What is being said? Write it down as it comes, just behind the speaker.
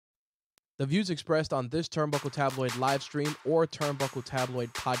The views expressed on this Turnbuckle Tabloid live stream or Turnbuckle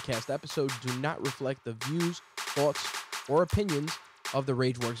Tabloid podcast episode do not reflect the views, thoughts, or opinions of the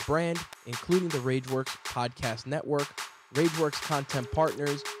Rageworks brand, including the Rageworks podcast network, Rageworks content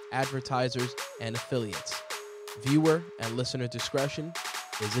partners, advertisers, and affiliates. Viewer and listener discretion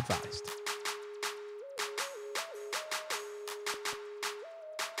is advised.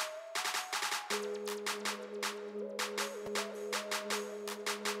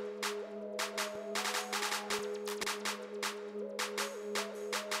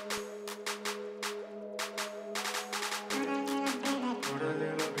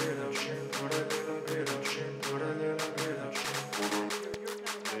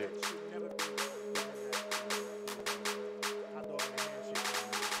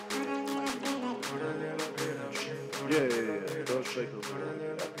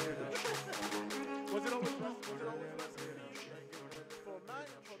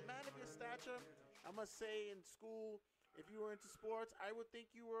 I would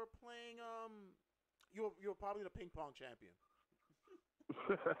think you were playing. You're probably the ping pong champion.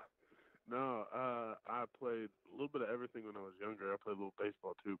 No, I played a little bit of everything when I was younger. I played a little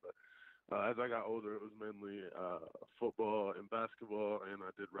baseball too, but as I got older, it was mainly football and basketball, and I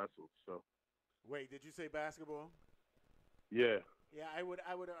did wrestle. So. Wait, did you say basketball? Yeah. Yeah, I would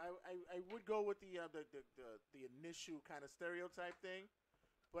go with the initial kind of stereotype thing,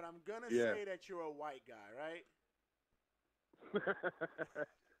 but I'm gonna say that you're a white guy, right?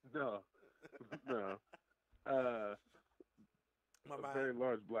 No. A very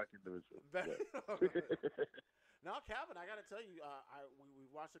large black individual. Now, Calvin, I gotta tell you, we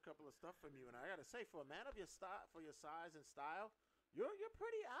watched a couple of stuff from you, and I gotta say, for a man of your style, for your size and style, you're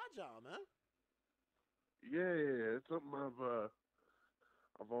pretty agile, man. Yeah. It's something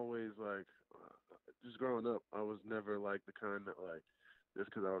I've always just growing up. I was never like the kind that just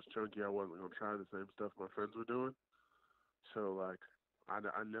because I was chunky, I wasn't gonna try the same stuff my friends were doing. So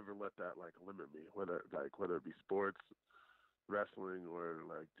I never let that limit me, whether it be sports, wrestling, or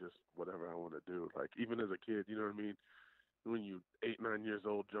just whatever I want to do. Even as a kid, you know what I mean? When you 8, 9 years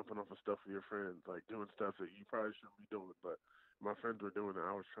old, jumping off of stuff with your friends, doing stuff that you probably shouldn't be doing, but my friends were doing it,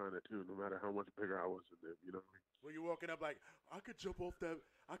 I was trying it too, no matter how much bigger I was than them. You know what I mean? Were you walking up I could jump off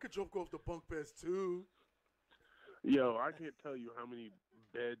the bunk beds too? Yo, I can't tell you how many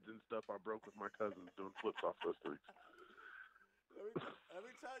beds and stuff I broke with my cousins doing flips off those things. Let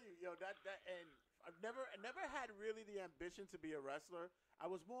me tell you, that and I've never had really the ambition to be a wrestler. I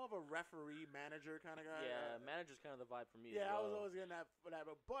was more of a referee, manager kind of guy. Yeah, manager's kind of the vibe for me. Yeah, as well. I was always getting that. But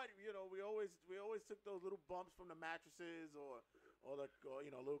we always took those little bumps from the mattresses or the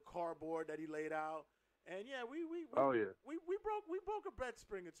little cardboard that he laid out. And yeah, we broke a bed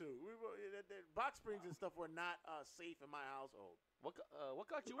spring or two. The box springs and stuff were not safe in my household. What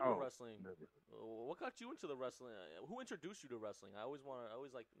got you into wrestling? What got you into the wrestling? Who introduced you to wrestling? I always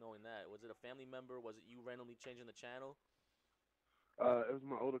like knowing that. Was it a family member? Was it you randomly changing the channel? It was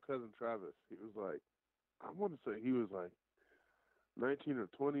my older cousin Travis. He was I want to say he was 19 or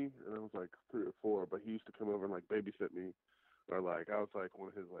 20, and I was 3 or 4. But he used to come over and babysit me, or I was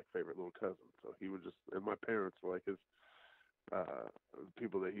one of his favorite little cousins. So he would just, and my parents were his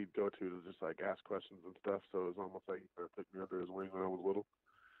people that he'd go to just ask questions and stuff. So it was almost he kind of took me under his wing when I was little.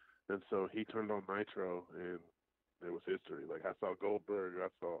 And so he turned on Nitro, and it was history. I saw Goldberg, I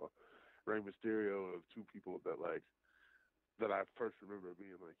saw Rey Mysterio, of 2 people that that I first remember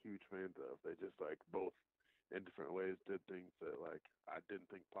being huge fans of. They just both in different ways did things that I didn't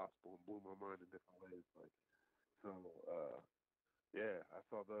think possible and blew my mind in different ways. Yeah, I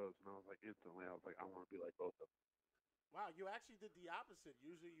saw those, and I was instantly, I was I want to be like both of them. Wow, you actually did the opposite.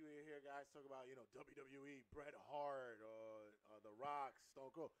 Usually you hear guys talk about, WWE, Bret Hart, or The Rock,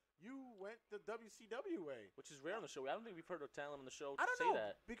 Stone Cold. You went the WCW way. Which is rare on the show. I don't think we've heard of talent on the show I don't say know,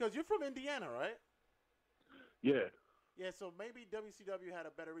 that. because you're from Indiana, right? Yeah. Yeah, so maybe WCW had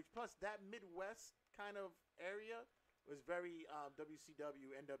a better reach. Plus, that Midwest kind of area was very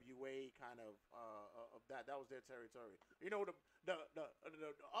WCW, NWA kind of that. That was their territory. The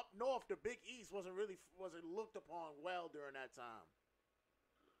up north, the Big East wasn't looked upon well during that time.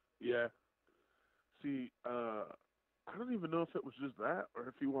 Yeah. See, I don't even know if it was just that or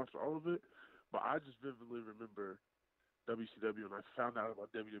if you watched all of it, but I just vividly remember WCW, and I found out about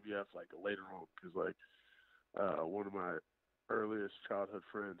WWF later on because one of my earliest childhood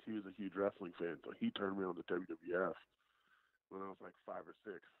friends, he was a huge wrestling fan, so he turned me on to WWF when I was 5 or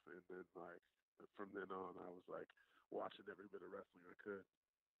 6, and then from then on I was watching every bit of wrestling I could.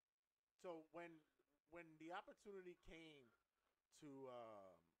 So when the opportunity came to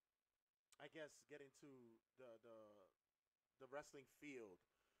I guess get into the wrestling field,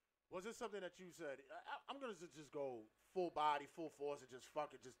 Was it something that you said, I'm going to just go full body, full force, and just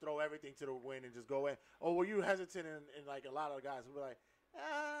fuck it, just throw everything to the wind and just go in? Or were you hesitant and like a lot of guys who were like,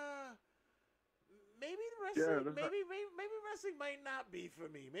 maybe wrestling, maybe wrestling might not be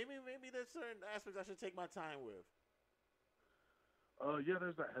for me. Maybe there's certain aspects I should take my time with. Yeah,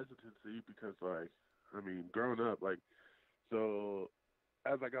 there's that hesitancy because, like, I mean, growing up, like, so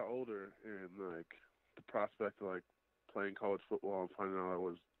as I got older and, like, the prospect of, like, playing college football and finding out I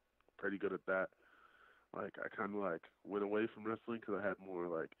was pretty good at that, like, I kind of, like, went away from wrestling because I had more,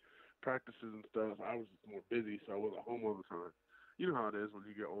 like, practices and stuff. I was just more busy, so I wasn't home all the time. You know how it is when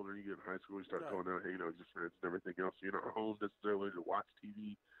you get older, you get in high school, you start going out, hanging out with your friends and everything else. So you're not home necessarily to watch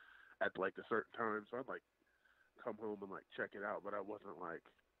TV at, like, a certain time. So I'd, like, come home and, like, check it out, but I wasn't, like,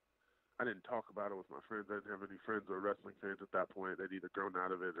 I didn't talk about it with my friends. I didn't have any friends who were wrestling fans at that point. They'd either grown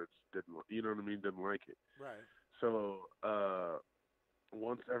out of it or just didn't, you know what I mean, didn't like it. Right. So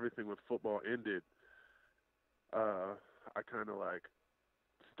once everything with football ended, I kind of, like,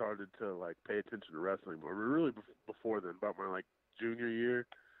 started to, like, pay attention to wrestling more. Really before then, about my, like, junior year,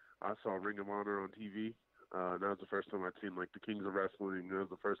 I saw Ring of Honor on TV. And that was the first time I'd seen, like, the Kings of Wrestling. That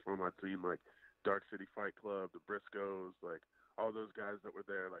was the first time I'd seen, like, Dark City Fight Club, the Briscoes, like, all those guys that were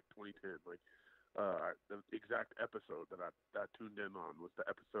there, like, 2010. Like, the exact episode that I tuned in on was the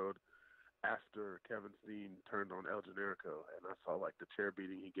episode after Kevin Steen turned on El Generico, and I saw, like, the chair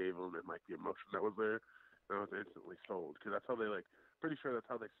beating he gave him and, like, the emotion that was there, and I was instantly sold. Because that's how they, like, pretty sure that's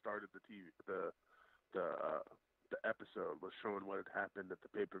how they started the TV, the episode was showing what had happened at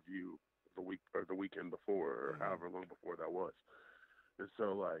the pay-per-view the weekend before, or however long before that was. And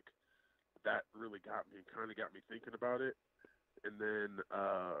so, like, that really got me thinking about it. And then,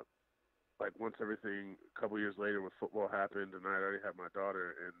 like, once everything, a couple years later with football happened, and I already had my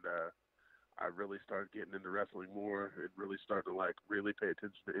daughter, and I really started getting into wrestling more and really started to, like, really pay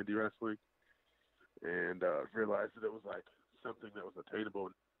attention to indie wrestling, and realized that it was, like, something that was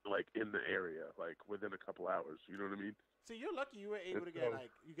attainable, like, in the area, like, within a couple hours. You know what I mean? See, you're lucky you were able to get,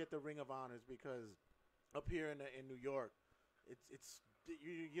 like, you get the Ring of Honors, because up here in New York, it's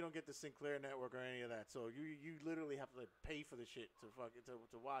you don't get the Sinclair Network or any of that. So you literally have to, like, pay for the shit to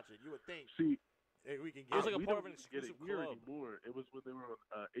watch it. You would think. See, we can get it. It was like it. a part of an exclusive club. Anymore. It was when they were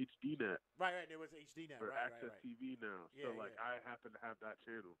on HDNet. Right. There was HDNet. For right, Access right. TV now. Yeah, so, like, I happen to have that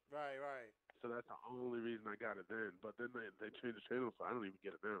channel. Right. So that's the only reason I got it then. But then they changed the channel, so I don't even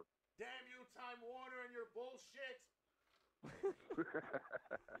get it now. Damn you, Time Warner, and your bullshit.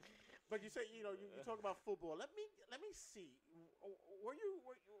 But you say, you talk about football. Let me see. Were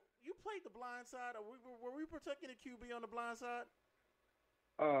you played the blind side? Or were we protecting the QB on the blind side?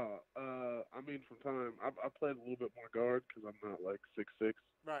 I mean, from time I played a little bit more guard because I'm not, like, 6'6".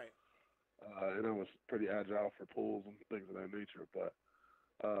 Right. And I was pretty agile for pulls and things of that nature. But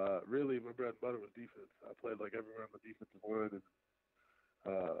really, my bread and butter was defense. I played, like, everywhere on the defensive line, and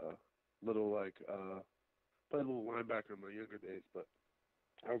played a little linebacker in my younger days, but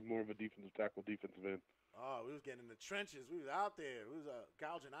I was more of a defensive tackle, defensive end. Oh, we was getting in the trenches. We was out there. We was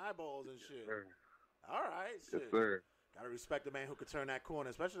gouging eyeballs and shit. Sir. All right, shit. Yes, sir. Gotta respect the man who could turn that corner,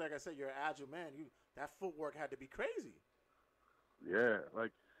 especially, like I said, you're an agile man. That footwork had to be crazy. Yeah,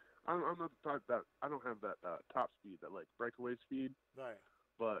 like, I'm not the type that I don't have that top speed, that, like, breakaway speed. Right.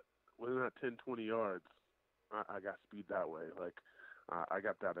 But within that 10, 20 yards, I got speed that way. Like, I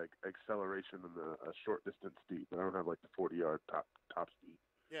got that acceleration and the short distance speed, but I don't have, like, the 40-yard top speed.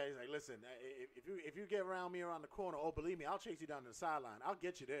 Yeah, he's like, listen, if you get around me around the corner, oh, believe me, I'll chase you down to the sideline. I'll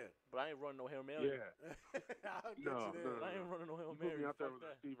get you there. But I ain't running no Hail Mary. Yeah. I'll get you there. I ain't running no Hail You Mary. put me out there with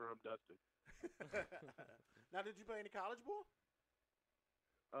a receiver, I'm dusted. Now, did you play any college ball?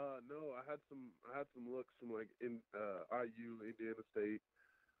 No, I had some looks from, like, in IU, Indiana State,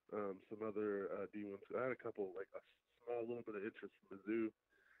 some other D1s. I had a couple, like, a small little bit of interest from Mizzou,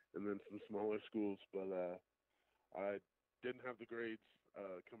 and then some smaller schools, but I didn't have the grades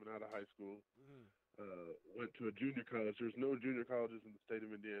coming out of high school. Went to a junior college. There's no junior colleges in the state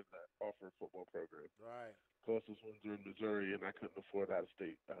of Indiana that offer a football program. Right. Closest ones are in Missouri, and I couldn't afford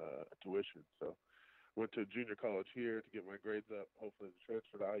out-of-state tuition, so went to a junior college here to get my grades up, hopefully to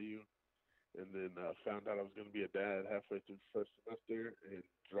transfer to IU, and then found out I was going to be a dad halfway through the first semester and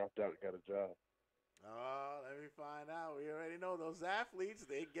dropped out and got a job. Oh, let me find out. We already know those athletes.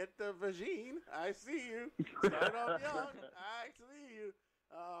 They get the vagine. I see you. Start off young. I see you.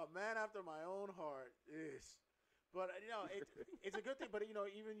 Man after my own heart. Yes. But, it's a good thing. But,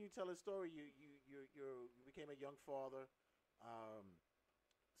 even you tell a story, you became a young father,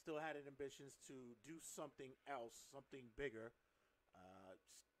 still had ambitions to do something else, something bigger,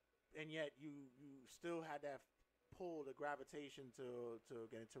 and yet you still had that pull, the gravitation to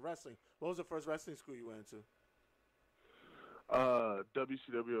get into wrestling? What was the first wrestling school you went to?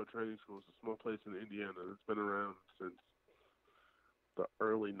 WCWO Training School is a small place in Indiana that's been around since the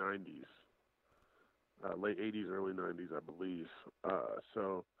early 90s, late 80s, early 90s, I believe.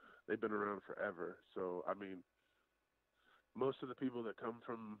 So they've been around forever. So, I mean, most of the people that come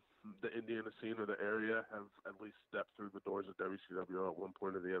from the Indiana scene or the area have at least stepped through the doors of WCWO at one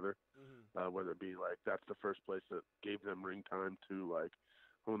point or the other, whether it be like that's the first place that gave them ring time to like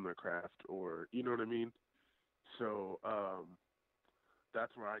hone their craft, or you know what I mean. So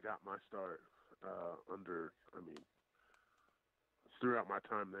that's where I got my start. Throughout my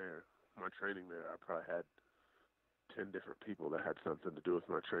time there, my training there, I probably had 10 different people that had something to do with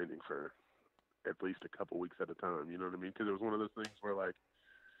my training for at least a couple weeks at a time, you know what I mean? Because it was one of those things where, like,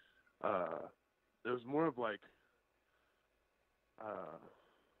 it was more of like,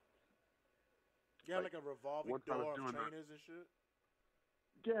 like a revolving door of trainers and shit?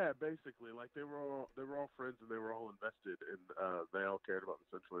 Yeah, basically. Like, they were all friends and they were all invested, and they all cared about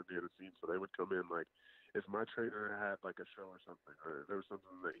the Central Indiana scene, so they would come in, like, if my trainer had, like, a show or something, or there was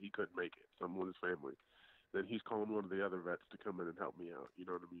something that he couldn't make it, someone with his family, then he's calling one of the other vets to come in and help me out, you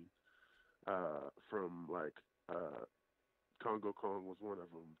know what I mean? From like Congo Kong was one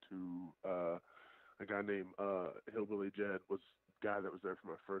of them, to a guy named Hillbilly Jed was the guy that was there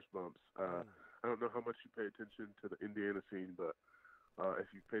for my first bumps. I don't know how much you pay attention to the Indiana scene, but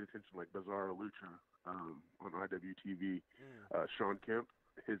if you paid attention, like Bizarro Lucha on IWTV, Sean Kemp,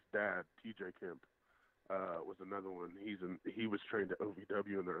 his dad TJ Kemp was another one. He was trained at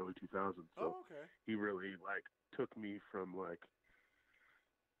OVW in the early 2000s, so he really like took me from like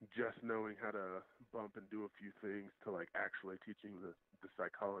just knowing how to bump and do a few things to like actually teaching the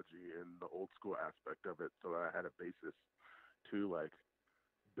psychology and the old school aspect of it, so that I had a basis to like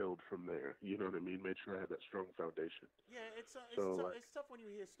build from there. You know what I mean? Made sure I had that strong foundation. Yeah, it's tough when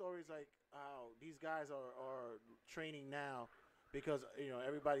you hear stories like how these guys are training now, because you know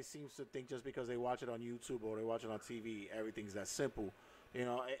everybody seems to think just because they watch it on YouTube or they watch it on TV, everything's that simple. You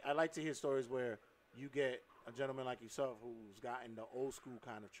know, I like to hear stories where you get a gentleman like yourself who's gotten the old school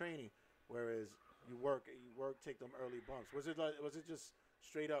kind of training, whereas you work, take them early bumps. Was it just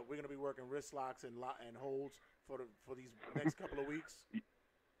straight up, we're gonna be working wrist locks and holds for these next couple of weeks?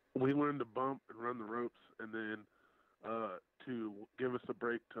 We learned to bump and run the ropes, and then to give us a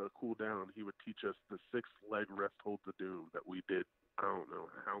break to cool down, he would teach us the 6-leg rest hold to doom that we did. I don't know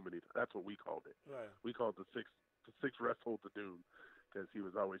how many. That's what we called it. Right. We called it the six rest hold to doom, because he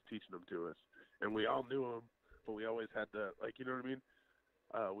was always teaching them to us. And we all knew him, but we always had to, like, you know what I mean?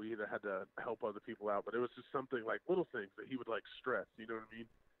 We either had to help other people out, but it was just something like little things that he would, like, stress, you know what I mean?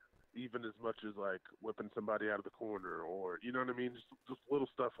 Even as much as, like, whipping somebody out of the corner, or, you know what I mean? Just little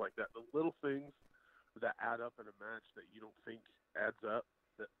stuff like that. The little things that add up in a match that you don't think adds up,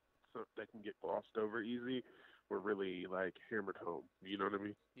 that can get glossed over easy, were really, like, hammered home. You know what I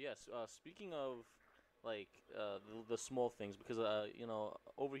mean? Yes. Speaking of like the small things, because you know,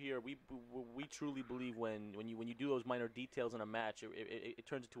 over here we truly believe when you do those minor details in a match, it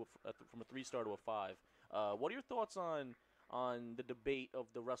turns into from a 3-star to a 5. What are your thoughts on the debate of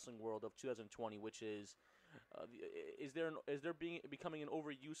the wrestling world of 2020, which is is there becoming an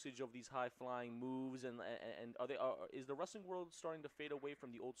overusage of these high flying moves, and is the wrestling world starting to fade away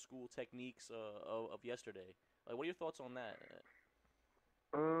from the old school techniques of yesterday? Like, what are your thoughts on that?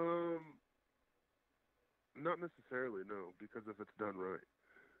 Not necessarily, no, because if it's done right,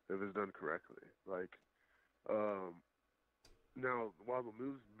 if it's done correctly, like, now while the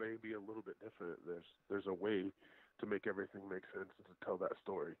moves may be a little bit different, there's a way to make everything make sense and to tell that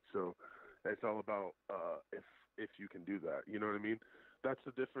story. So it's all about if you can do that, you know what I mean? That's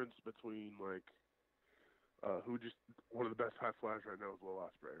the difference between like one of the best high flyers right now is Will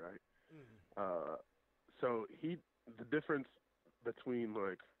Ospreay, right? Mm-hmm. So the difference between,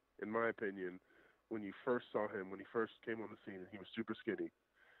 like, in my opinion, when you first saw him, when he first came on the scene and he was super skinny,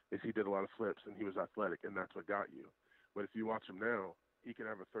 is he did a lot of flips and he was athletic, and that's what got you. But if you watch him now, he can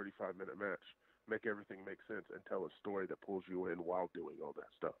have a 35-minute match, make everything make sense, and tell a story that pulls you in while doing all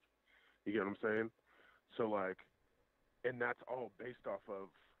that stuff. You get what I'm saying? So, like, and that's all based off of,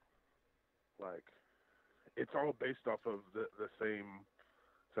 like, it's all based off of the same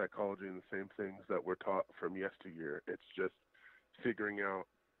psychology and the same things that we're taught from yesteryear. It's just figuring out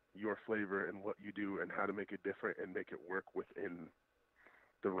your flavor and what you do and how to make it different and make it work within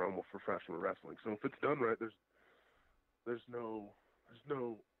the realm of professional wrestling. So if it's done right, there's no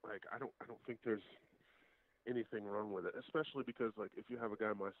like, I don't think there's anything wrong with it, especially because, like, if you have a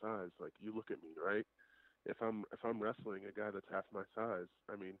guy my size, like, you look at me, right? If I'm wrestling a guy that's half my size,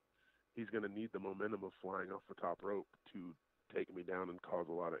 I mean, he's going to need the momentum of flying off the top rope to take me down and cause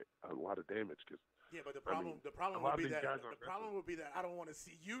a lot of damage. Cause, yeah, but the I problem mean, the problem a lot would of be these that guys the aren't problem wrestling. would be that I don't want to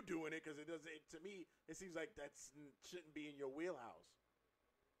see you doing it because it doesn't. To me, it seems like shouldn't be in your wheelhouse.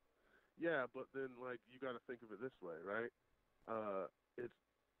 Yeah, but then like you got to think of it this way, right? Uh,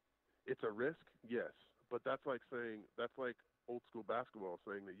 it's a risk, yes, but that's like old school basketball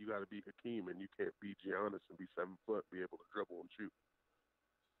saying that you got to be Hakeem and you can't be Giannis and be 7 foot, be able to dribble and shoot.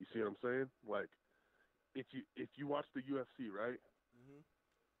 You see what I'm saying? Like if you watch the UFC, right? Mm-hmm.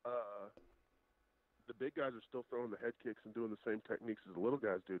 The big guys are still throwing the head kicks and doing the same techniques as the little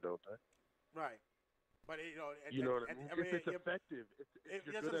guys do, don't they? Right. But You know what I mean? If it's effective, if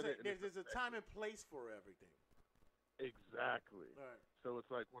you're good at it, there's a time and place for everything. Exactly. Right. So it's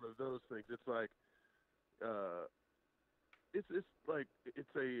like one of those things. It's like, it's a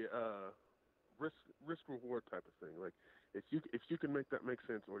risk reward type of thing. Like if you can make that make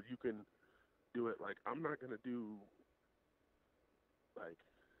sense, or you can do it. Like I'm not gonna do like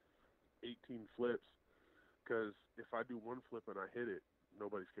 18 flips because if I do one flip and I hit it,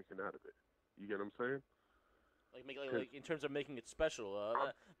 nobody's kicking out of it. You get what I'm saying? Like in terms of making it special.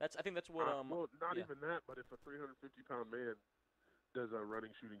 I think that's what well, not yeah. even that, but if a 350-pound man does a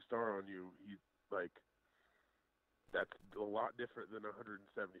running shooting star on you, he's like, that's a lot different than a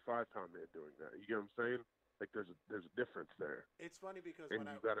 175-pound man doing that. You get what I'm saying? Like there's a difference there. It's funny because and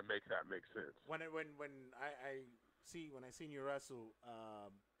you got to make that make sense. When I seen you wrestle,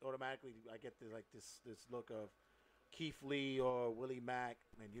 automatically I get this look of Keith Lee or Willie Mack,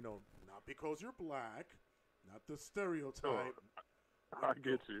 and not because you're black, not the stereotype. I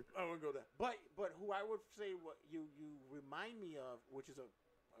get you. I wouldn't go there. But who I would say what you remind me of, which is a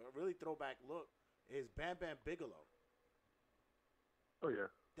really throwback look, is Bam Bam Bigelow. Oh yeah.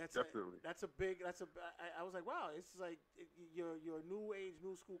 Definitely. I was like, wow, it's like you're a new age,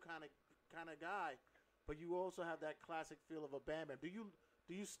 new school kind of guy, but you also have that classic feel of a Bam Bam. Do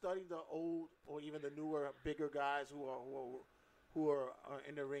you study the old or even the newer, bigger guys who are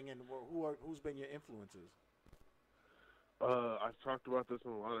in the ring, and who's been your influences? I've talked about this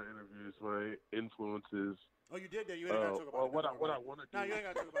in a lot of interviews. My influences. Oh, you did that. You ain't got to talk about it. What I want to do. No, you ain't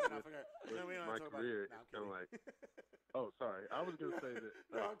got to talk about it. I forgot. We don't my talk career about it. is kind of like. Oh, sorry. I was gonna say that.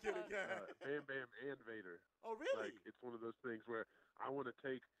 No, I'm kidding. Bam Bam and Vader. Oh, really? Like it's one of those things where I want to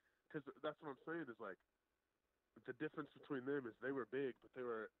take, because that's what I'm saying is like, the difference between them is they were big, but they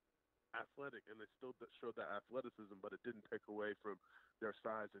were athletic, and they still showed that athleticism, but it didn't take away from their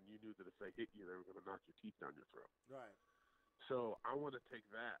size, and you knew that if they hit you, they were gonna knock your teeth down your throat. Right. So I want to take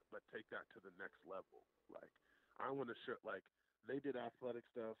that, but take that to the next level. Like I want to show, like they did athletic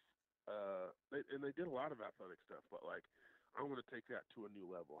stuff, and they did a lot of athletic stuff, but like I want to take that to a new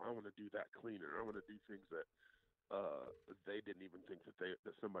level. I want to do that cleaner. I want to do things that they didn't even think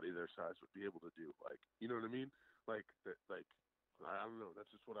that somebody their size would be able to do. Like, you know what I mean? Like that. Like I don't know.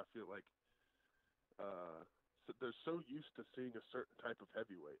 That's just what I feel like. So they're so used to seeing a certain type of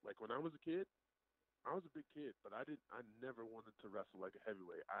heavyweight. Like when I was a kid. I was a big kid, but I never wanted to wrestle like a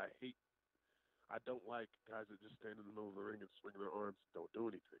heavyweight. I don't like guys that just stand in the middle of the ring and swing their arms and don't do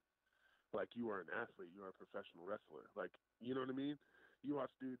anything. Like you are an athlete, you are a professional wrestler. Like, you know what I mean? You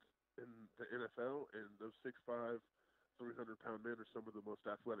watch dudes in the NFL, and those 6'5", 300-pound men are some of the most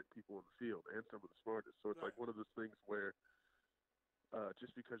athletic people in the field and some of the smartest. So it's like one of those things where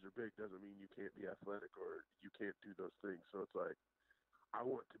just because you're big doesn't mean you can't be athletic or you can't do those things. So it's like, I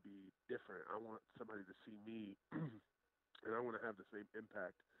want to be different. I want somebody to see me, and I want to have the same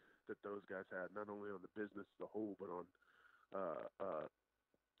impact that those guys had, not only on the business as a whole, but on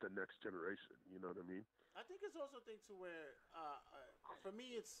the next generation. You know what I mean? I think it's also a thing to where, for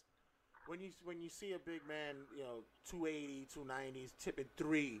me, it's when you see a big man, 280, 290s, tipping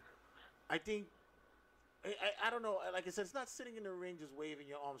 3. I think. I don't know. Like I said, it's not sitting in the ring just waving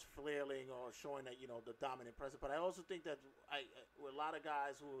your arms, flailing, or showing that the dominant presence. But I also think that with a lot of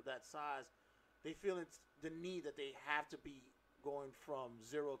guys who are that size, they feel it's the need that they have to be going from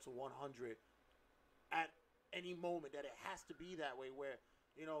 0 to 100 at any moment. That it has to be that way. Where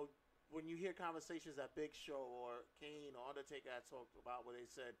when you hear conversations that Big Show or Kane or Undertaker had talked about, where they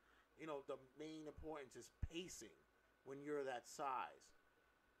said, the main importance is pacing when you're that size.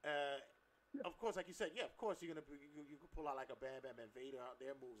 Of course, like you said, of course you can pull out like a Bam Bam and Vader out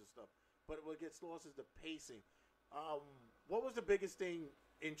their moves and stuff. But what gets lost is the pacing. What was the biggest thing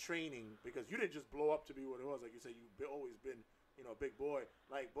in training? Because you didn't just blow up to be what it was. Like you said, you've always been, a big boy.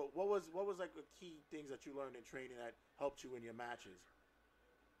 Like, but what was like the key things that you learned in training that helped you in your matches?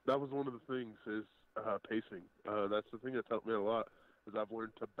 That was one of the things is pacing. That's the thing that's helped me a lot. Is I've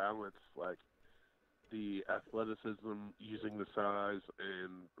learned to balance like the athleticism, using the size,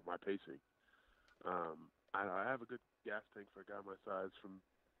 and my pacing. I have a good gas tank for a guy my size from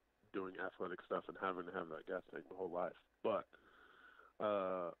doing athletic stuff and having to have that gas tank my whole life. But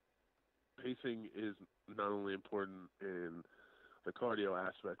pacing is not only important in the cardio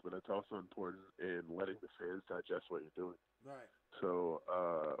aspect, but it's also important in letting the fans digest what you're doing. Right. So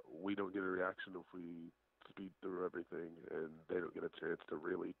we don't get a reaction if we speed through everything, and they don't get a chance to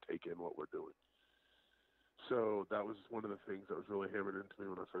really take in what we're doing. So that was one of the things that was really hammered into me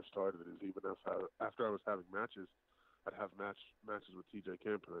when I first started. Is even after I was having matches, I'd have matches with TJ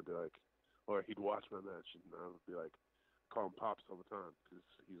Camp, and I'd be like, or he'd watch my match, and I would be like, call him Pops all the time because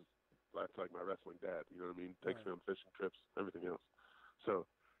that's like my wrestling dad. You know what I mean? Takes me on fishing trips, everything else. So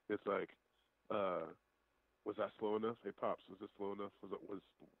it's like, was I slow enough? Hey Pops, was this slow enough?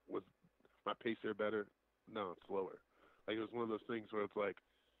 Was my pace there better? No, it's slower. Like it was one of those things where it's like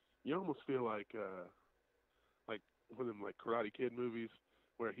you almost feel like one of them like Karate Kid movies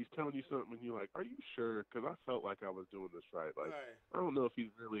where he's telling you something and you're like, are you sure? Because I felt like I was doing this right. Like I don't know if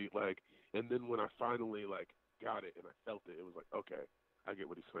he's really like. And then when I finally like got it and I felt it, it was like, okay, I get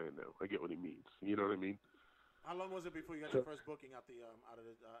what he's saying now. I get what he means. You know what I mean? How long was it before you got your first booking out of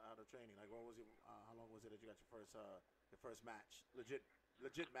training? Like, when was it? How long was it that you got your first match,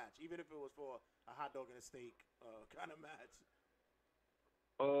 legit match, even if it was for a hot dog and a steak kind of match?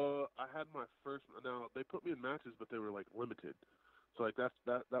 I had my first. Now they put me in matches, but they were like limited. So like that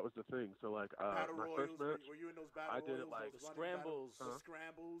was the thing. So like battle my royals, first match, were you in those battle I royals? did it like the scrambles,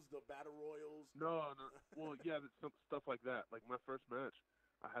 the battle royals. No. Well, yeah, some stuff like that. Like my first match,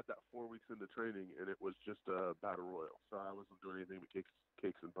 I had that 4 weeks into training, and it was just a battle royal. So I wasn't doing anything but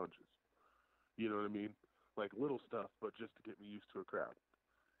kicks and punches. You know what I mean? Like little stuff, but just to get me used to a crowd,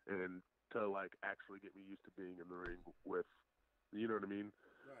 and to like actually get me used to being in the ring with, you know what I mean,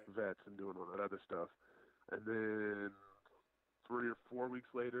 vets and doing all that other stuff. And then 3 or 4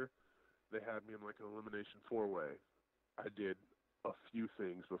 weeks later, they had me in like an elimination 4-way. I did a few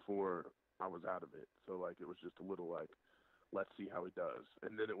things before I was out of it. So like it was just a little like, let's see how he does.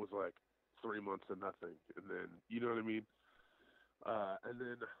 And then it was like 3 months of nothing. And then, you know what I mean? And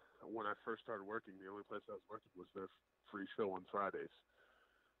then when I first started working, the only place I was working was their free show on Fridays.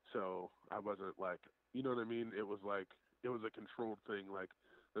 So I wasn't like, you know what I mean? It was like, it was a controlled thing. Like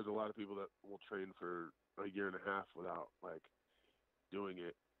there's a lot of people that will train for a year and a half without like doing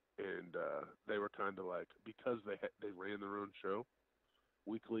it. And they were kind of like, because they ran their own show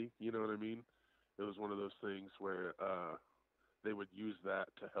weekly, you know what I mean? It was one of those things where they would use that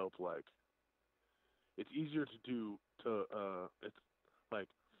to help, like, it's easier to do, it's like,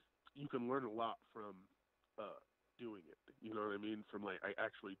 you can learn a lot from doing it, you know what I mean? From, like,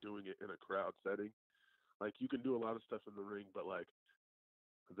 actually doing it in a crowd setting. Like, you can do a lot of stuff in the ring, but, like,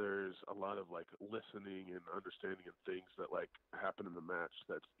 there's a lot of like listening and understanding and things that like happen in the match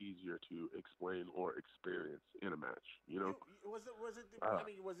that's easier to explain or experience in a match. You know, was it? I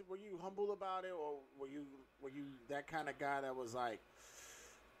mean, were you humble about it, or were you that kind of guy that was like,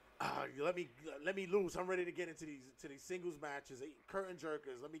 let me loose. I'm ready to get into these singles matches, curtain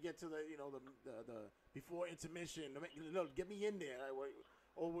jerkers. Let me get to the before intermission. Get me in there.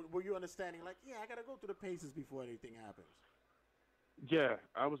 Or were you understanding like, yeah, I gotta go through the paces before anything happens? Yeah,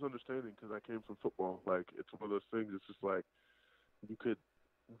 I was understanding because I came from football. Like, it's one of those things. It's just like you could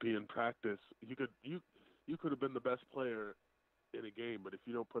be in practice. You could have been the best player in a game, but if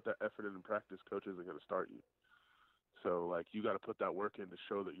you don't put that effort in practice, coach isn't going to start you. So, like, you got to put that work in to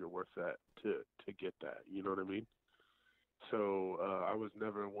show that you're worth that to get that. You know what I mean? So I was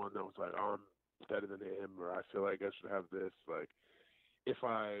never one that was like, oh, I'm better than him, or I feel like I should have this. Like, if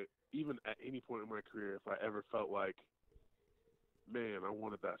I even at any point in my career, if I ever felt like, man, I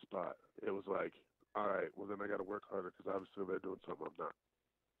wanted that spot, it was like, all right, well, then I got to work harder because obviously they're doing something I'm not.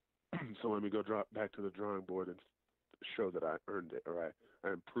 So let me go drop back to the drawing board and show that I earned it, or I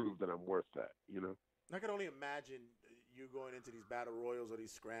improved that I'm worth that, you know? I can only imagine you going into these battle royals or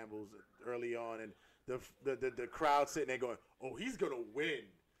these scrambles early on, and the crowd sitting there going, oh, he's going to win.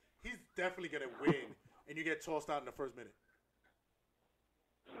 He's definitely going to win. And you get tossed out in the first minute.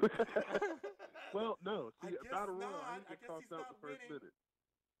 Well, no. See, battle royal, I didn't get tossed out the first winning. minute.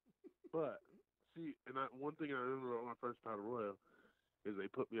 But see, and one thing I remember on my first battle royal is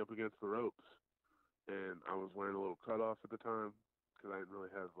they put me up against the ropes, and I was wearing a little cutoff at the time because I didn't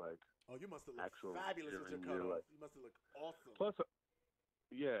really have like. Oh, you must have looked fabulous with your cutoff. Like, you must have looked awesome. Plus,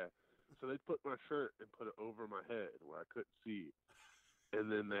 yeah. So they put my shirt and put it over my head where I couldn't see. And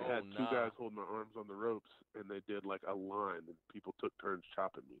then they had two guys holding my arms on the ropes, and they did like a line, and people took turns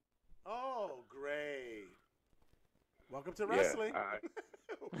chopping me. Oh, great! Welcome to wrestling.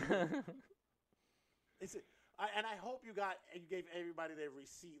 Is it? And I hope you gave everybody their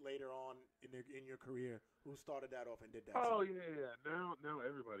receipt later on in your career who started that off and did that. Oh yeah. Now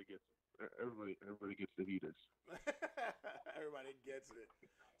everybody gets it. Everybody gets the heaters. Everybody gets it.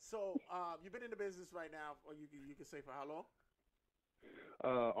 So you've been in the business right now, or you can say for how long?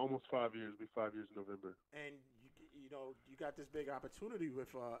 Almost 5 years. Be 5 years in November. And you got this big opportunity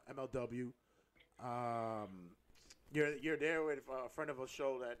with MLW. You're there with a friend of a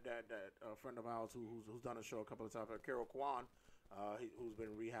show that a friend of ours who's done a show a couple of times, Carol Kwan, who's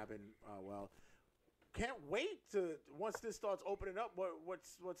been rehabbing well. Can't wait to once this starts opening up.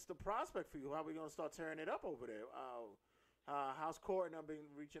 What's the prospect for you? How are we gonna start tearing it up over there? How's Court and I've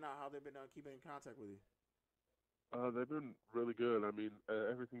been reaching out? How they've been keeping in contact with you? They've been really good. I mean,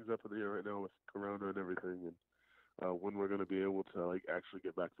 everything's up in the air right now with Corona and everything, and when we're going to be able to like actually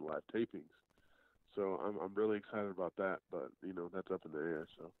get back to live tapings. So I'm really excited about that. But that's up in the air.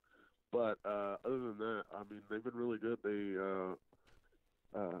 So, but other than that, I mean, they've been really good. They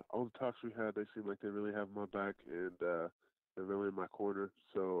all the talks we had, they seem like they really have my back, and they're really in my corner.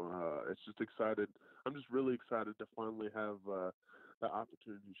 So it's just excited. I'm just really excited to finally have the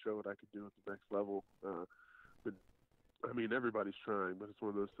opportunity to show what I can do at the next level. But I mean, everybody's trying, but it's one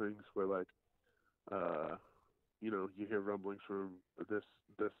of those things where like, you hear rumblings from this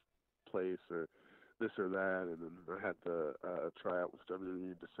place or this or that, and then I had to try out with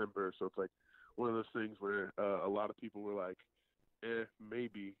WWE in December. So it's like one of those things where a lot of people were like,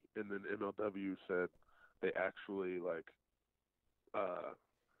 maybe, and then MLW said they actually like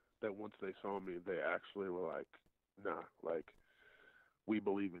that once they saw me, they actually were like, nah, like we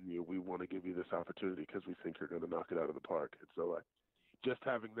believe in you. We want to give you this opportunity because we think you're going to knock it out of the park. And so like just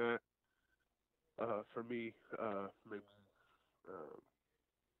having that for me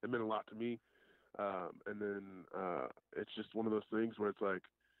it meant a lot to me. And then it's just one of those things where it's like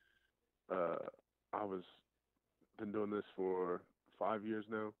I was been doing this for 5 years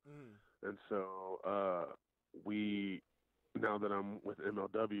now, and so now that I'm with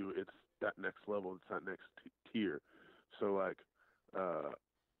MLW, it's that next level, it's that next tier. So like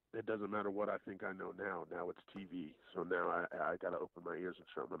it doesn't matter what I think I know now. Now it's TV. So now I got to open my ears and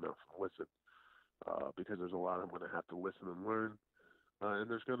shut my mouth and listen because there's a lot I'm going to have to listen and learn. And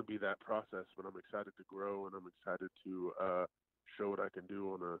there's going to be that process, but I'm excited to grow, and I'm excited to show what I can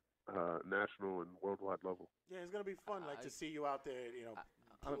do on a national and worldwide level. Yeah, it's going to be fun, to see you out there,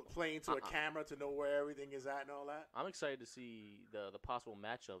 playing to a camera to know where everything is at and all that. I'm excited to see the possible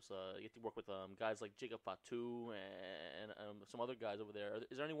matchups. You get to work with guys like Jacob Fatu and some other guys over there.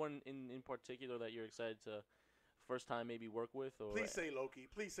 Is there anyone in particular that you're excited to first time maybe work with? Or Please say Loki.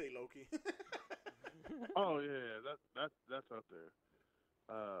 Please say Loki. Oh yeah, that's up there.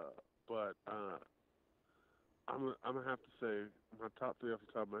 But I'm gonna have to say my top three off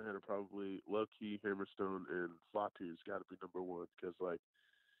the top of my head are probably Loki, Hammerstone, and Fatu's got to be number one because like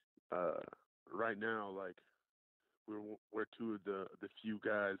right now like we're two of the few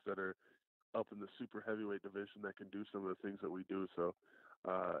guys that are up in the super heavyweight division that can do some of the things that we do. So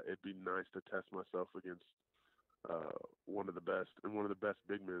it'd be nice to test myself against one of the best and one of the best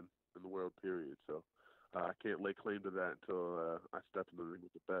big men in the world. Period. So. I can't lay claim to that until I step in the ring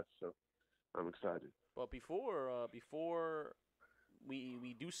with the best. So I'm excited. But before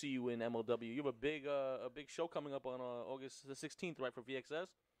we do see you in MLW, you have a big show coming up on August the 16th, right, for VXS?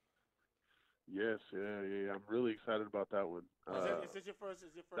 Yes, yeah. I'm really excited about that one. Is this your first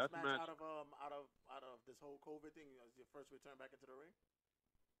match out of this whole COVID thing? Is your first return back into the ring?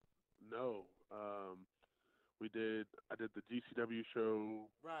 No. I did the GCW show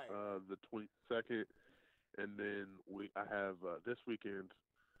right. The 22nd. And then I have this weekend.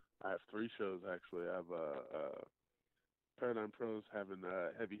 I have 3 shows actually. I have Paradigm Pros having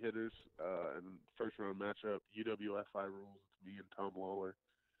heavy hitters and first round matchup. UWFI rules. It's me and Tom Lawler.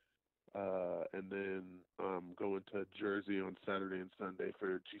 And then going to Jersey on Saturday and Sunday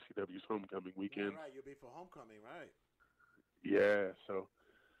for GCW's homecoming weekend. Yeah, right, you'll be for homecoming, right? Yeah. So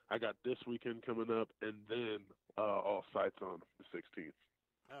I got this weekend coming up, and then all sights on the 16th.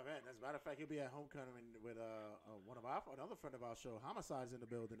 Oh man! As a matter of fact, he'll be at homecoming with another friend of our show. Homicide's in the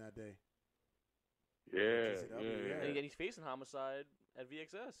building that day. Yeah. And he's facing Homicide at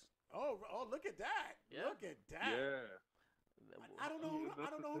VXS. Oh! Look at that! Yeah. Look at that! Yeah. I don't know.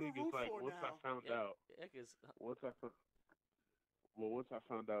 I don't know who to root for once now. I found out. Once I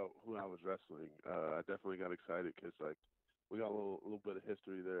found out who I was wrestling, I definitely got excited because like we got a little bit of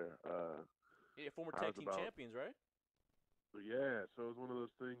history there. Former tag team champions, right? Yeah, so it was one of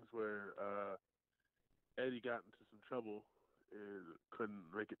those things where Eddie got into some trouble and couldn't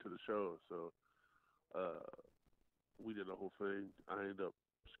make it to the show, so we did the whole thing. I ended up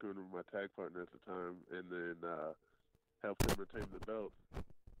screwing with my tag partner at the time, and then helped him retain the belt.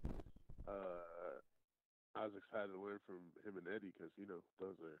 I was excited to learn from him and Eddie because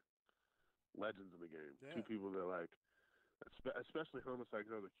those are legends in the game. Yeah. Two people that especially Homicide.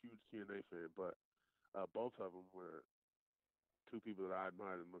 I was a huge TNA fan, but both of them were two people that I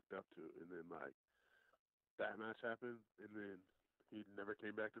admired and looked up to. And then that match happened, and then he never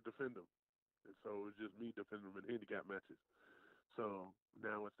came back to defend them. And so it was just me defending them in handicap matches. So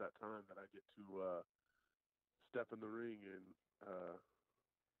now it's that time that I get to step in the ring, and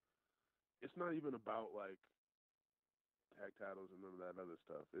it's not even about tag titles and none of that other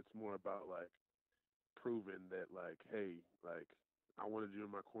stuff. It's more about proving that hey, I wanted you in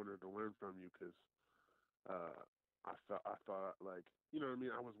my corner to learn from you because I thought you know what I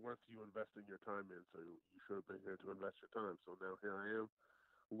mean. I was worth you investing your time in, so you should have been here to invest your time. So now here I am,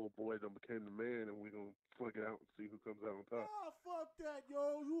 a little boy that became the man, and we're gonna flick it out and see who comes out on top. Ah, fuck that,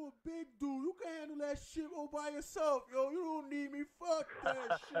 yo. You a big dude. You can handle that shit all by yourself, yo. You don't need me. Fuck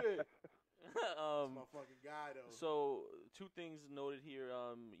that shit. That's my fucking guy, though. So, two things noted here.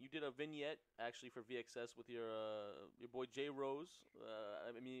 You did a vignette actually for VXS with your boy Jay Rose.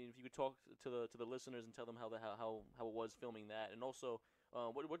 I mean, if you could talk to the listeners and tell them how it was filming that, and also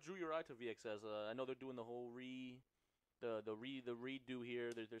what drew your eye to VXS? I know they're doing the whole redo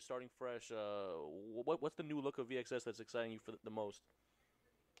here. They're starting fresh. What's the new look of VXS that's exciting you for the most?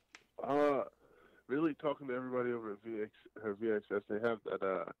 Really talking to everybody over at VXS, they have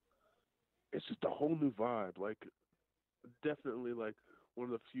that. It's just a whole new vibe. Definitely one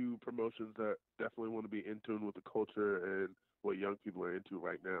of the few promotions that definitely want to be in tune with the culture and what young people are into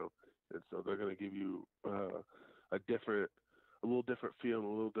right now. And so they're going to give you a little different feel and a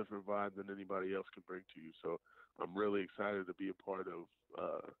little different vibe than anybody else can bring to you. So I'm really excited to be a part of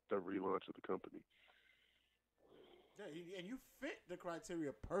the relaunch of the company. Yeah, and you fit the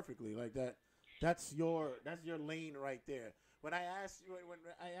criteria perfectly. Like that. That's your lane right there. When I asked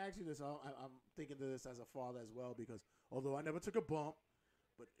you this, I'm thinking of this as a father as well, because although I never took a bump,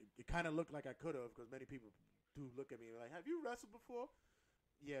 but it kind of looked like I could have, because many people do look at me like, "Have you wrestled before?"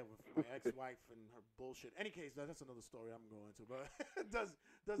 Yeah, with my ex-wife and her bullshit. Any case, that's another story I'm going to. But does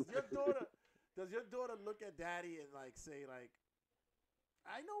your daughter look at daddy and say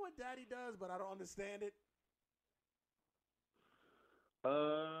I know what daddy does, but I don't understand it?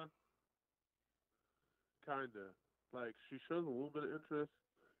 Kinda. She shows a little bit of interest,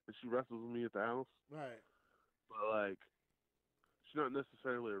 and she wrestles with me at the house. Right. But she's not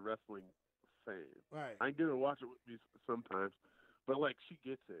necessarily a wrestling fan. Right. I get her to watch it with me sometimes, but she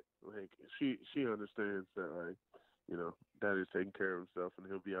gets it. She understands that daddy's taking care of himself and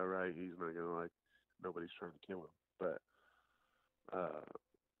he'll be all right. He's not gonna nobody's trying to kill him. But I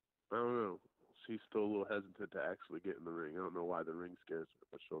don't know. She's still a little hesitant to actually get in the ring. I don't know why the ring scares her,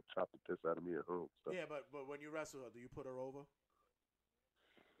 but she'll chop the piss out of me at home. So. Yeah, but when you wrestle her, do you put her over?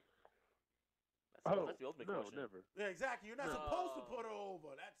 That's the ultimate question. No, never. Yeah, exactly. You're not supposed to put her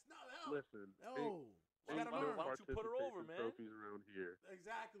over. That's not help. Listen. No. Why don't you put her over, man? Trophies around here.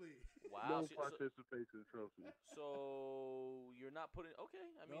 Exactly. Wow. No participation trophies. So you're not putting. Okay.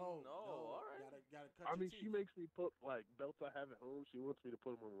 I mean, no. All right. Gotta cut your teeth. She makes me put belts I have at home. She wants me to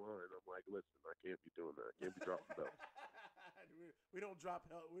put them on the line. I'm like, listen, I can't be doing that. I can't be dropping belts. We don't drop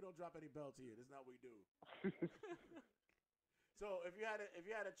any belts here. That's not what we do. So if you had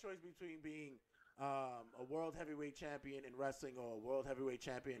a choice between being a world heavyweight champion in wrestling or a world heavyweight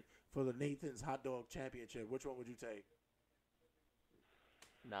champion for the Nathan's Hot Dog Championship, which one would you take?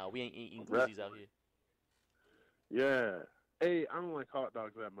 Nah, we ain't eating glizzies out here. Yeah. Hey, I don't like hot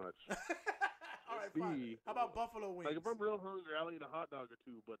dogs that much. All right, fine. How about buffalo wings? If I'm real hungry, I'll eat a hot dog or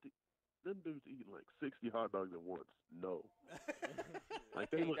two, but them dudes eating 60 hot dogs at once. No.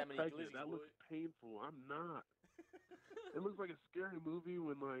 They look pregnant. That looks painful. I'm not. It looks like a scary movie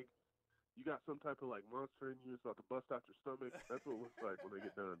when you got some type of monster in you. It's about to bust out your stomach. That's what it looks like when they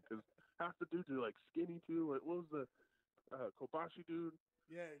get done. Because half the dudes are skinny too. What was the Kobashi dude?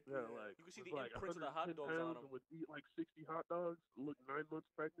 Yeah. You can see the imprint of the hot dogs on him. Would eat 60 hot dogs. Look 9 months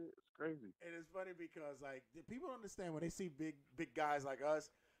pregnant. It's crazy. And it's funny because people don't understand when they see big guys like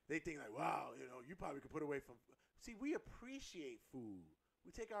us. They think wow, you probably could put away from. See, we appreciate food.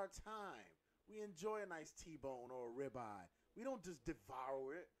 We take our time. We enjoy a nice T-bone or a ribeye. We don't just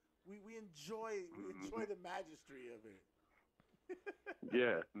devour it. We enjoy the majesty of it.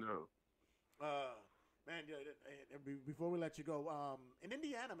 Yeah, no. Man, before we let you go, in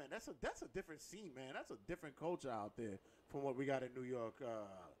Indiana, man, that's a different scene, man. That's a different culture out there from what we got in New York.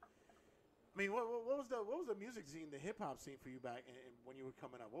 I mean, what was the music scene, the hip hop scene for you back when you were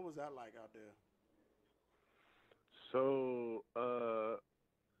coming up? What was that like out there? So,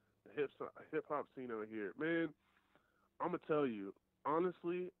 hip hop scene out here, man. I'm gonna tell you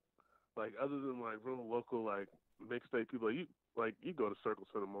honestly, like other than like real local like mixtape people, you go to Circle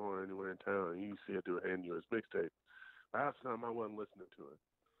Center Mall or anywhere in town, and you see it through a hand US mixtape. Last time I wasn't listening to it.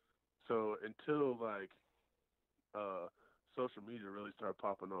 So until like uh social media really started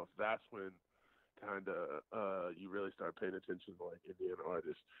popping off, that's when kind of you really start paying attention to like Indian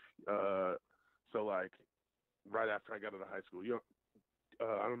artists. Uh, so like right after I got out of high school,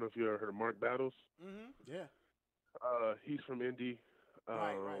 I don't know if you ever heard of Mark Battles. Yeah. He's from Indy.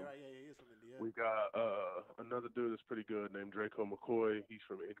 Right. Yeah, he is from India. We got another dude that's pretty good named Draco McCoy. He's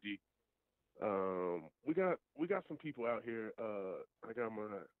from Indy. We got some people out here. I got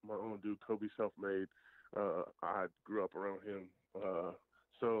my own dude, Kobe Selfmade. I grew up around him.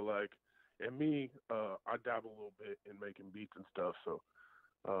 So like, and me, I dabble a little bit in making beats and stuff. So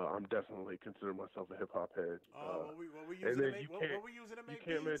I'm definitely consider myself a hip hop head. What we using to make? What we using to make?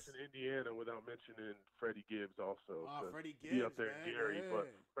 You can't beats? mention Indiana without mentioning Freddie Gibbs also. Freddie Gibbs, he up there, man, Gary, yeah.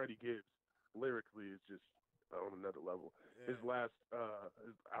 but Freddie Gibbs lyrically is just on another level. Yeah. His last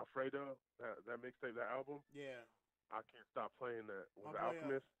his Alfredo, that mixtape, that album. Yeah. I can't stop playing that with My boy,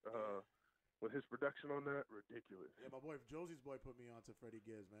 Alchemist. With his production on that, ridiculous. Yeah, my boy Josie's boy put me on to Freddie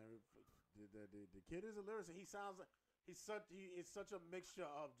Gibbs, man. The kid is a lyricist. He sounds like he is such a mixture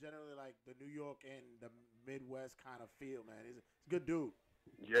of generally like the New York and the Midwest kind of feel, man. He's a good dude.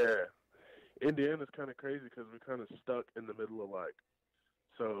 Yeah, Indiana's kind of crazy because we're kind of stuck in the middle of like,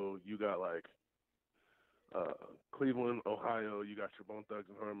 so you got like Cleveland, Ohio. You got your Bone Thugs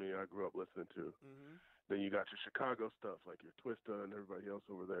and Harmony. I grew up listening to. Mm-hmm. Then you got your Chicago stuff like your Twista and everybody else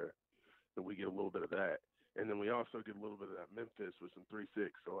over there. So we get a little bit of that. And then we also get a little bit of that Memphis with some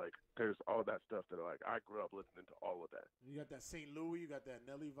 3-6. So, like, there's all that stuff that, like, I grew up listening to all of that. You got that St. Louis, you got that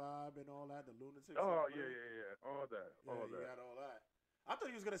Nelly vibe and all that, the Lunatics. Oh, yeah. All that. You got all that. I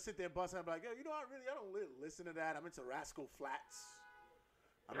thought you was going to sit there and bust and be like, yo, you know, I don't really listen to that. I'm into Rascal Flats.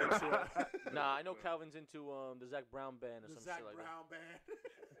 I'm into Nah, I know Calvin's into the Zach Brown band or the some Zach shit like Brown that.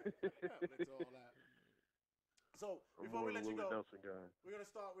 band. I'm into all that. So before we let you go, we're gonna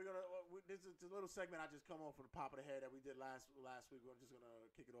start. This is a little segment I just come off from the top of the head that we did last week. We're just gonna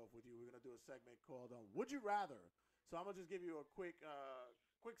kick it off with you. We're gonna do a segment called "Would You Rather." So I'm gonna just give you a quick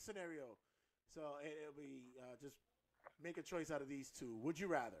scenario. So it'll be just make a choice out of these two. Would you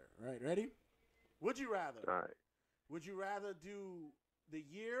rather? Right, ready? Would you rather? All right. Would you rather do the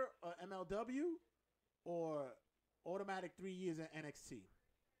year MLW or automatic 3 years at NXT?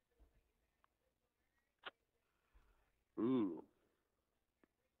 Ooh.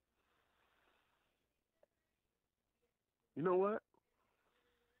 You know what?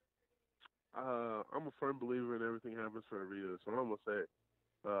 I'm a firm believer in everything happens for a reason. So I'm going to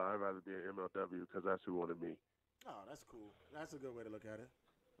say I'd rather be an MLW because that's who wanted me. Oh, that's cool. That's a good way to look at it.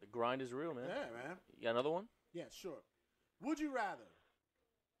 The grind is real, man. Yeah, man. You got another one? Yeah, sure. Would you rather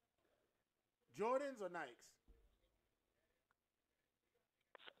Jordans or Nikes?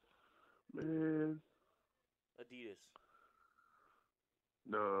 Man. Adidas.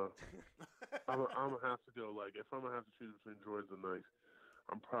 No. I'm going to have to go, like, if I'm going to have to choose between Jordans and Nikes,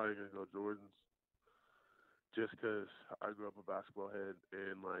 I'm probably going to go Jordans just because I grew up a basketball head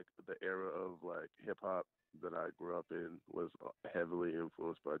and, like, the era of, like, hip-hop that I grew up in was heavily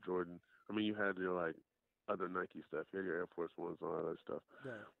influenced by Jordan. I mean, you had your, like, other Nike stuff. You had your Air Force Ones and all that other stuff.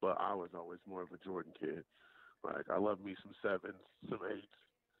 Yeah. But I was always more of a Jordan kid. Like, I love me some 7s, some 8s.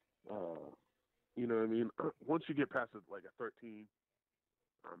 You know what I mean? Once you get past, like, a 13,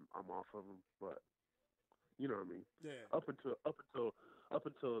 I'm off of them, but you know what I mean. Yeah. Up until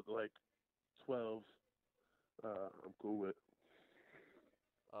like 12s, I'm cool with.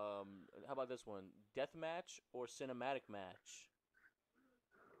 How about this one? Death match or cinematic match?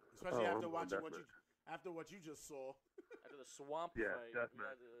 Especially after what you just saw. After the swamp yeah, fight. death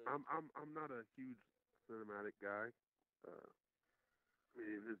match. I'm not a huge cinematic guy. I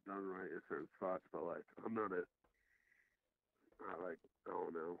mean, it's done right in certain spots, but like I'm not a. I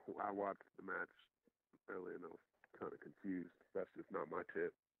don't know. I watched the match early and I was kind of confused. That's just not my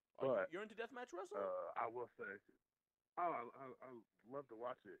tip. But you're into deathmatch wrestling? I will say, I love to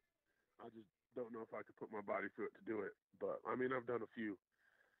watch it. I just don't know if I could put my body through it to do it. But I mean, I've done a few.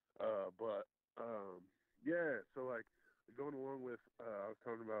 Yeah. So like going along with, I was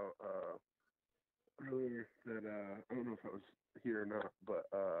talking about earlier that I don't know if I was here or not, but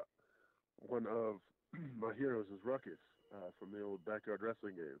one of my heroes is Ruckus. From the old backyard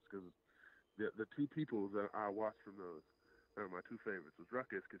wrestling games, because the two people that I watched from those are my two favorites. Was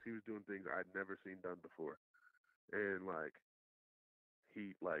Ruckus because he was doing things I'd never seen done before, and like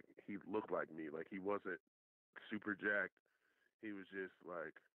he looked like me. Like he wasn't super jacked. He was just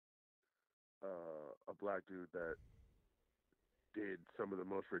like a black dude that did some of the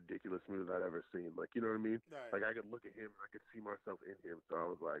most ridiculous moves I'd ever seen. Like, you know what I mean? Right. Like, I could look at him and I could see myself in him. So I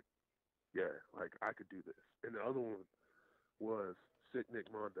was like, yeah, like, I could do this. And the other one was Sick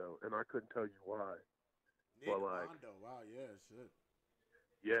Nick Mondo, and I couldn't tell you why. Nick like, Mondo. Wow, yeah, shit.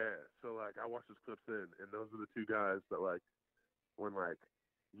 Yeah, so, like, I watched his clips in, and those are the two guys that, like, when, like,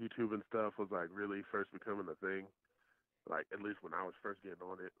 YouTube and stuff was, like, really first becoming a thing, like, at least when I was first getting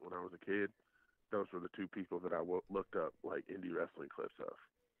on it when I was a kid, those were the two people that I looked up, like, indie wrestling clips of.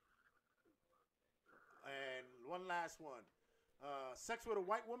 And one last one. Sex with a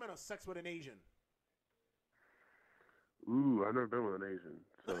white woman or sex with an Asian? Ooh, I've never been with an Asian,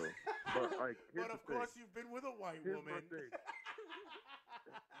 so. But, like, but of course you've been with a white here's woman. My thing.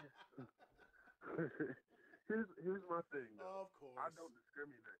 here's my thing, though. Of course. I don't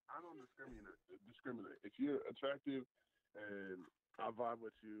discriminate. If you're attractive and I vibe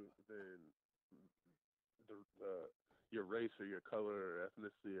with you, then your race or your color or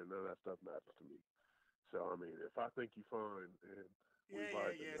ethnicity or none of that stuff matters to me. So, I mean, if I think you fine and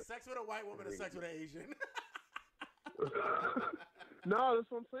yeah. Sex with a white woman or sex with an Asian? No, that's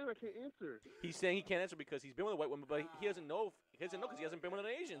what I'm saying. I can't answer. He's saying he can't answer because he's been with a white woman, but he doesn't know. He doesn't know because he hasn't been with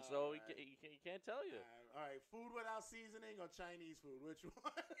an Asian, so he can't tell you. All right, food without seasoning or Chinese food? Which one?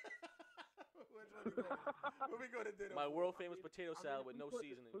 Where we go to dinner? My world famous potato salad with no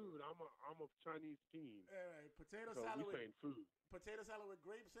seasoning. Food. I'm a Chinese teen. All right, potato so salad we with saying food. Potato salad with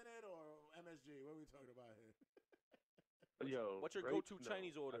grapes in it or MSG? What are we talking about here? Yo, what's your grapes? go-to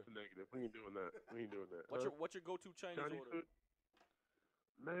Chinese order? That's a negative. We ain't doing that. What's your go-to Chinese order? Food?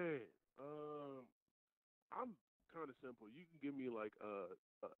 Man, I'm kind of simple. You can give me like a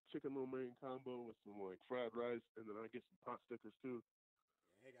chicken lo mein combo with some like fried rice, and then I get some pot stickers too.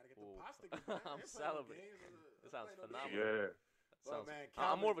 Yeah, gotta get the pot stickers. Man. I'm salivating. That sounds phenomenal. Yeah. Well, man,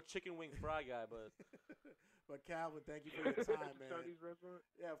 I'm more of a chicken wing fry guy, but. But Calvin, thank you for your time, man. Chinese restaurant?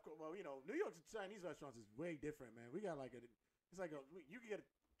 Yeah, of course. Well, you know, New York's Chinese restaurants is way different, man. We got like you can get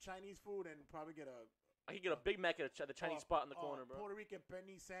Chinese food and probably get I can get a Big Mac at the Chinese spot in the corner, bro. Puerto Rican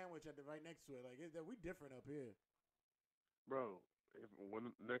penny sandwich right next to it. Like we different up here, bro.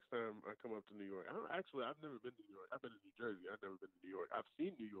 Next time I come up to New York, I've never been to New York. I've been to New Jersey. I've never been to New York. I've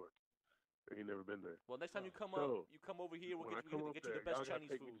seen New York. I ain't never been there. Well, next time you come over here, we'll get you the best Chinese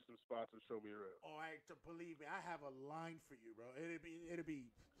food. Take me to some spots and show me around. Oh, believe me, I have a line for you, bro. It'll be,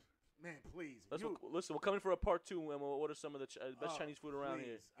 man, please. Listen, we're coming for a part 2, and we'll order some of the best Chinese food around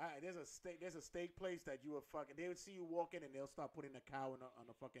here. There's a steak place that you would fucking. They would see you walk in and they'll start putting a cow in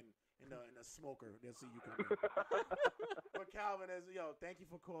the smoker. They'll see you coming. But Calvin, thank you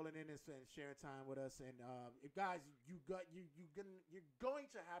for calling in and sharing time with us. And if guys, you're going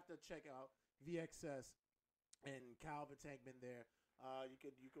to have to check out VXS and Calvin Tankman there. You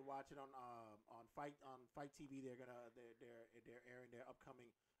could watch it on Fight TV. They're airing their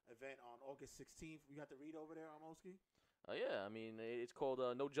upcoming event on August 16th. You got to read over there, Almoski? Yeah, I mean it's called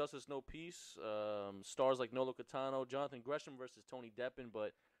No Justice, No Peace. Stars like Nolo Catano, Jonathan Gresham versus Tony Deppen,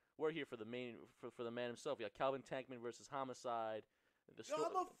 but we're here for the for the man himself. You got Calvin Tankman versus Homicide.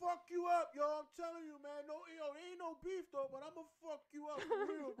 I'ma fuck you up, yo. I'm telling you, man. Ain't no beef though, but I'ma fuck you up for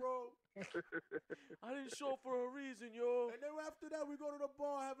real, bro. I didn't show up for a reason, yo. And then after that, we go to the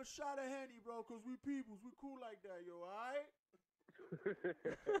bar, have a shot of Henny, bro, cause we peoples, we cool like that, yo. All right.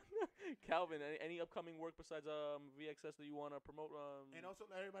 Calvin, any upcoming work besides VXS that you want to promote? And also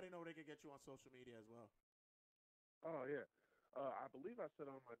let everybody know they can get you on social media as well. Oh yeah, I believe I said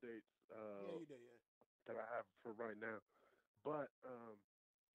on my dates. Yeah, you did, yeah. That I have for right now. But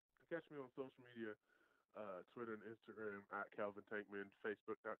catch me on social media, Twitter and Instagram at Calvin Tankman,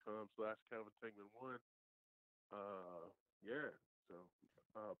 Facebook.com/Calvin Tankman1. Yeah, so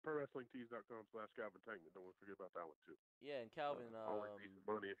ProWrestlingTees.com/Calvin Tankman. Don't forget about that one too. Yeah, and Calvin. Always need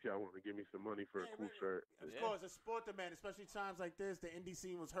some money if y'all want to give me some money for a cool shirt. Of course, it's sport demand, especially times like this. The indie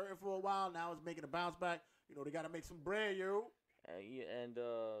scene was hurting for a while. Now it's making a bounce back. You know, they got to make some bread, yo.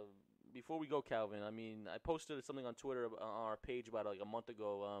 Before we go, Calvin, I mean, I posted something on Twitter on our page about like a month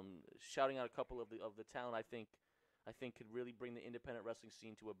ago, shouting out a couple of the talent I think could really bring the independent wrestling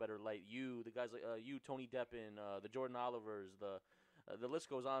scene to a better light. The guys like you, Tony Deppen, the Jordan Olivers, the list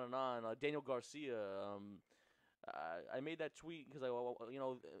goes on and on. Daniel Garcia. I made that tweet because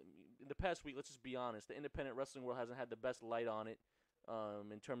in the past week, let's just be honest, the independent wrestling world hasn't had the best light on it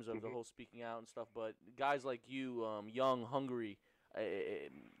in terms of the whole speaking out and stuff. But guys like you, young, hungry.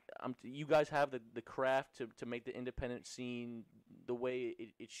 You guys have the craft to make the independent scene the way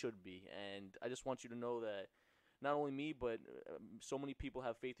it should be, and I just want you to know that not only me, but so many people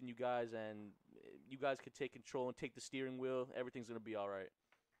have faith in you guys, and you guys could take control and take the steering wheel. Everything's gonna be all right.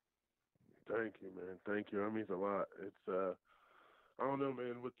 Thank you, man. Thank you. That means a lot. It's I don't know,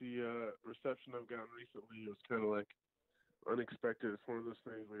 man. With the reception I've gotten recently, it was kind of like unexpected. It's one of those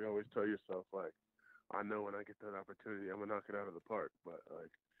things where you always tell yourself, like, I know when I get that opportunity, I'm gonna knock it out of the park. But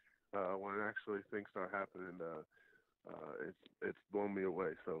like when actually things start happening, it's blown me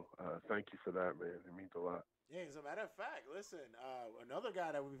away. So thank you for that, man. It means a lot. Yeah, as a matter of fact, listen, another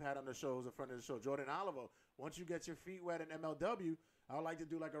guy that we've had on the show is a friend of the show, Jordan Oliver. Once you get your feet wet in MLW, I would like to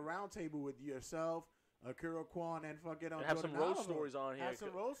do like a round table with yourself, Akira Kwan, and fucking And have Jordan some road Oliver. stories on here. Have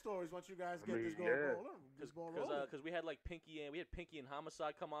some road stories once you guys get this going rolling. Because we had like Pinky and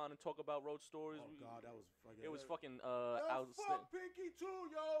Homicide come on and talk about road stories. Oh God, that was fucking. It was fucking fuck Pinky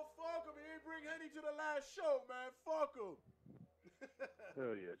too, yo. Fuck him. He ain't bring Henny to the last show, man. Fuck him.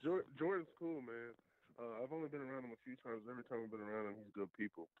 Hell yeah, Jordan's cool, man. I've only been around him a few times. Every time I've been around him, he's good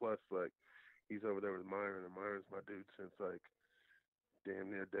people. Plus, like, he's over there with Myron, and Myron's my dude since, like,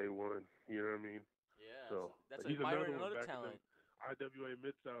 damn near day one. You know what I mean? Yeah. So that's he's Myron, another talent. IWA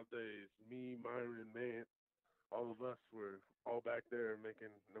Mid-South days, me, Myron, Nant, all of us were all back there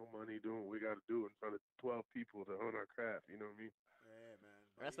making no money, doing what we got to do in front of 12 people to own our craft. You know what I mean? Yeah, man.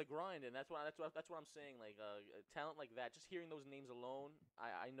 And that's the grind, and that's what I'm saying. Like talent like that, just hearing those names alone,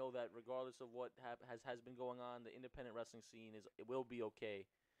 I know that regardless of what has been going on, the independent wrestling scene it will be okay,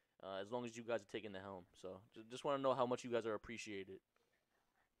 as long as you guys are taking the helm. So just want to know how much you guys are appreciated.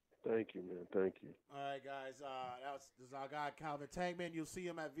 Thank you, man. Thank you. All right, guys. This is our guy Calvin Tankman. You'll see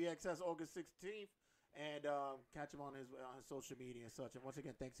him at VXS August 16th, and catch him on his social media and such. And once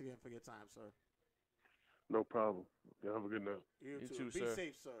again, thanks again for your time, sir. No problem. You have a good night. You too. too, Be sir.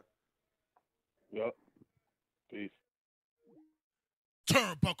 safe, sir. Yep. Peace.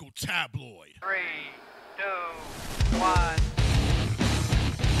 Turnbuckle Tabloid. 3, 2, 1.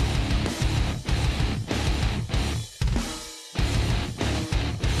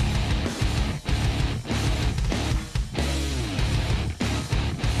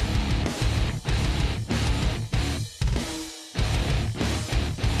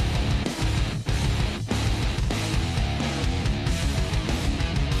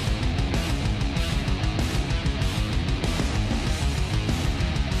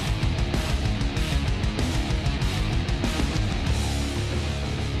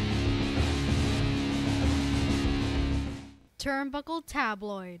 Turnbuckle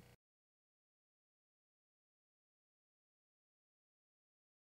Tabloid.